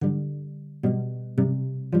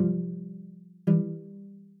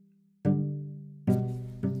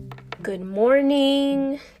Good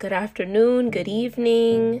morning, good afternoon, good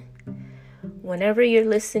evening. Whenever you're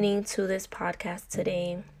listening to this podcast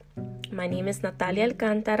today, my name is Natalia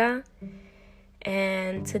Alcantara,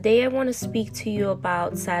 and today I want to speak to you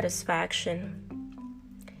about satisfaction.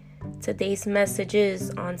 Today's message is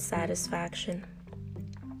on satisfaction.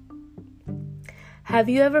 Have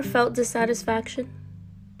you ever felt dissatisfaction?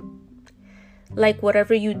 Like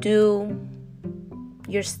whatever you do,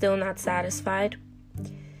 you're still not satisfied?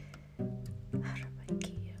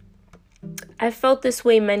 I've felt this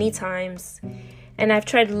way many times, and I've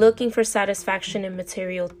tried looking for satisfaction in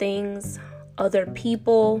material things, other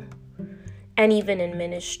people, and even in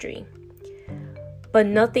ministry. But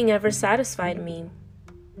nothing ever satisfied me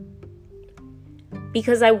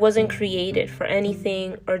because I wasn't created for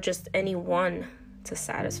anything or just anyone to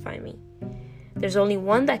satisfy me. There's only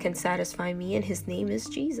one that can satisfy me, and his name is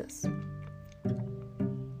Jesus.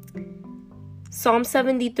 Psalm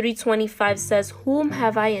 73:25 says, "Whom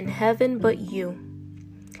have I in heaven but you?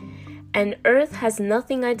 And earth has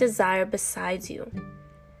nothing I desire besides you."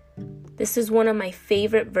 This is one of my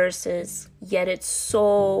favorite verses, yet it's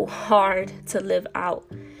so hard to live out.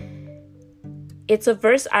 It's a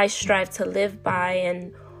verse I strive to live by,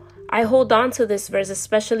 and I hold on to this verse,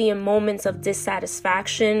 especially in moments of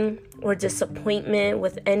dissatisfaction or disappointment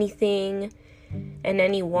with anything and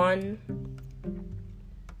anyone.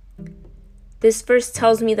 This verse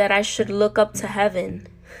tells me that I should look up to heaven.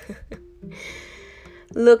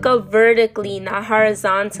 Look up vertically, not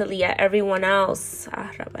horizontally at everyone else.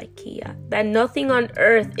 That nothing on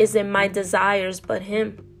earth is in my desires but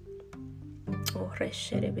him.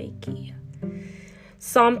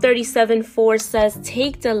 Psalm 37:4 says,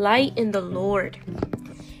 "Take delight in the Lord,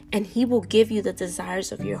 and he will give you the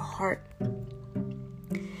desires of your heart."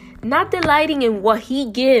 Not delighting in what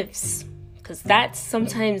he gives, because that's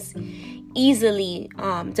sometimes easily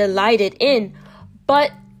delighted in,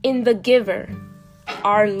 but in the giver,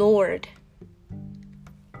 our Lord.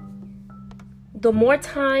 The more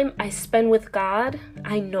time I spend with God,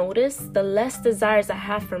 I notice the less desires I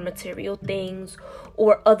have for material things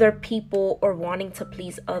or other people or wanting to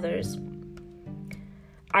please others.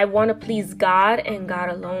 I want to please God and God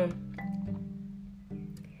alone.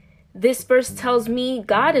 This verse tells me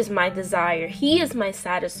God is my desire. He is my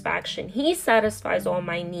satisfaction. He satisfies all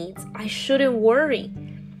my needs. I shouldn't worry.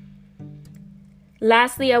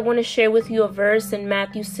 Lastly, I want to share with you a verse in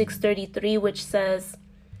Matthew 6:33, which says,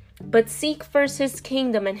 "But seek first his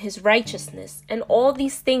kingdom and his righteousness, and all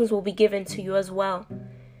these things will be given to you as well."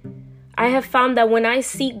 I have found that when I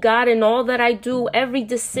seek God in all that I do, every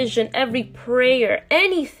decision, every prayer,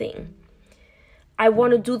 anything, I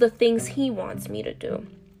want to do the things he wants me to do,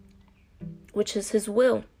 which is his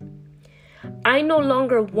will. I no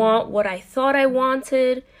longer want what I thought I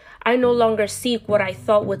wanted. I no longer seek what I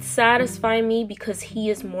thought would satisfy me, because he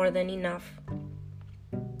is more than enough.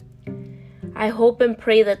 I hope and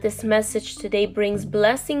pray that this message today brings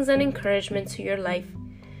blessings and encouragement to your life.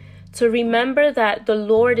 To remember that the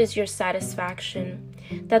Lord is your satisfaction,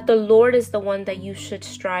 that the Lord is the one that you should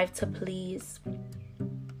strive to please.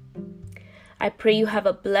 I pray you have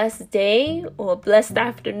a blessed day or a blessed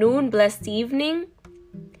afternoon, blessed evening.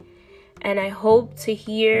 And I hope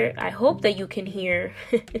that you can hear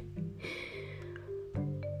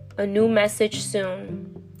a new message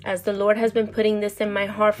soon, as the Lord has been putting this in my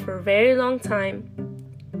heart for a very long time.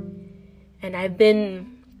 And I've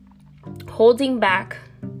been holding back,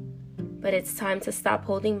 but it's time to stop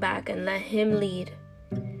holding back and let him lead.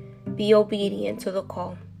 Be obedient to the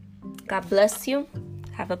call. God bless you.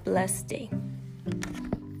 Have a blessed day.